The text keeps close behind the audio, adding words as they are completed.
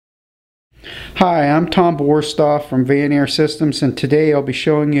Hi, I'm Tom Borstoff from Van Air Systems, and today I'll be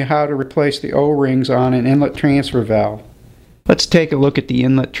showing you how to replace the O-rings on an inlet transfer valve. Let's take a look at the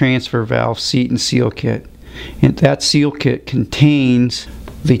inlet transfer valve seat and seal kit. And that seal kit contains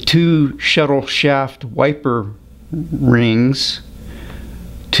the 2 shuttle shaft wiper rings,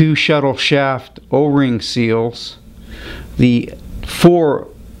 2 shuttle shaft O-ring seals, the 4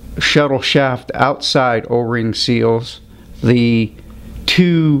 shuttle shaft outside O-ring seals, the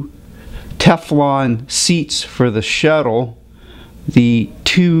 2 Teflon seats for the shuttle, the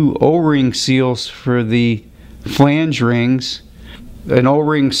 2 O-ring seals for the flange rings, an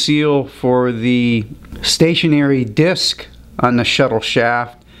O-ring seal for the stationary disc on the shuttle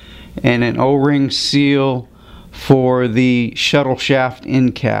shaft, and an O-ring seal for the shuttle shaft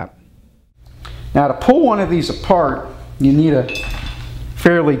end cap. Now, to pull one of these apart, you need a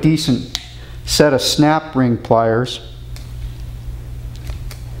fairly decent set of snap ring pliers.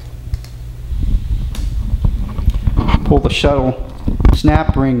 Pull the shuttle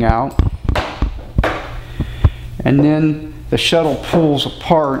snap ring out, and then the shuttle pulls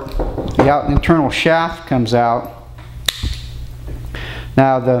apart. The internal shaft comes out.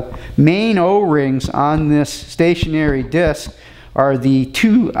 Now, the main O-rings on this stationary disc are the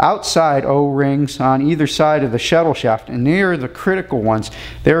 2 outside O-rings on either side of the shuttle shaft, and they're the critical ones.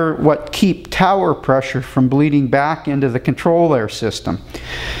 They're what keep tower pressure from bleeding back into the control air system.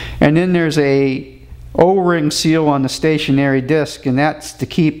 And then there's a O-ring seal on the stationary disc, and that's to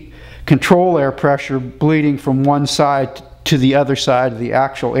keep control air pressure bleeding from one side to the other side of the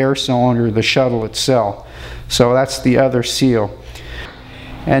actual air cylinder, the shuttle itself. So that's the other seal.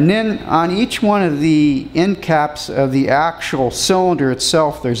 And then on each one of the end caps of the actual cylinder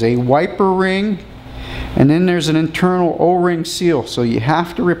itself, there's a wiper ring, and then there's an internal O-ring seal. So you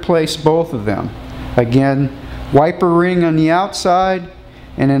have to replace both of them. Again, wiper ring on the outside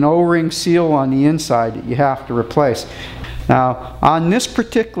and an O-ring seal on the inside that you have to replace. Now, on this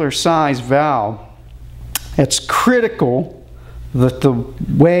particular size valve, it's critical that the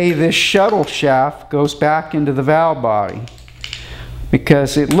way this shuttle shaft goes back into the valve body,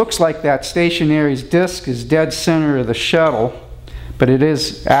 because it looks like that stationary disc is dead center of the shuttle, but it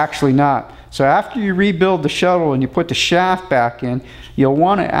is actually not. So after you rebuild the shuttle and you put the shaft back in, you'll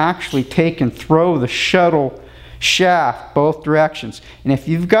want to actually take and throw the shuttle shaft both directions. And if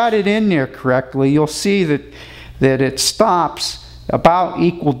you've got it in there correctly, you'll see that it stops about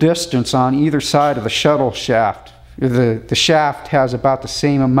equal distance on either side of the shuttle shaft. The shaft has about the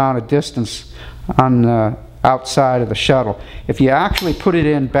same amount of distance on the outside of the shuttle. If you actually put it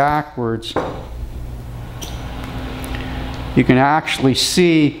in backwards, you can actually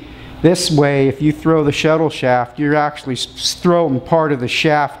see this way. If you throw the shuttle shaft, you're actually throwing part of the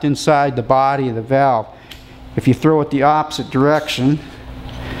shaft inside the body of the valve. If you throw it the opposite direction,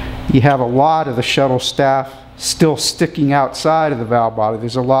 you have a lot of the shuttle shaft still sticking outside of the valve body.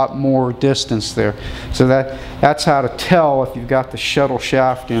 There's a lot more distance there. So that's how to tell if you've got the shuttle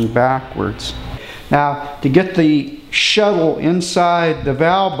shaft in backwards. Now, to get the shuttle inside the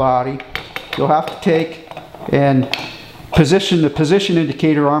valve body, you'll have to take and position the position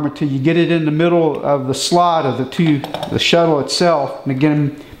indicator arm until you get it in the middle of the slot of the shuttle itself. And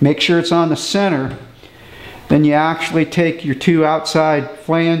again, make sure it's on the center. Then you actually take your 2 outside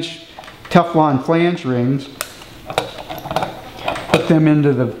Teflon flange rings, put them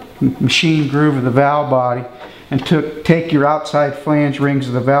into the machine groove of the valve body, and take your outside flange rings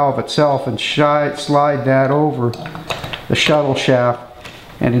of the valve itself and slide that over the shuttle shaft.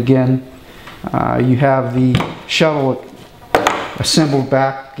 And again, you have the shuttle assembled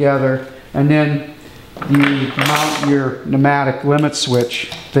back together, and then you mount your pneumatic limit switch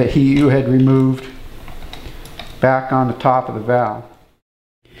that you had removed back on the top of the valve.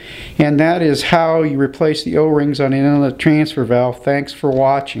 And that is how you replace the O-rings on an inlet transfer valve. Thanks for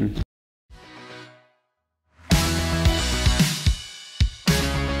watching.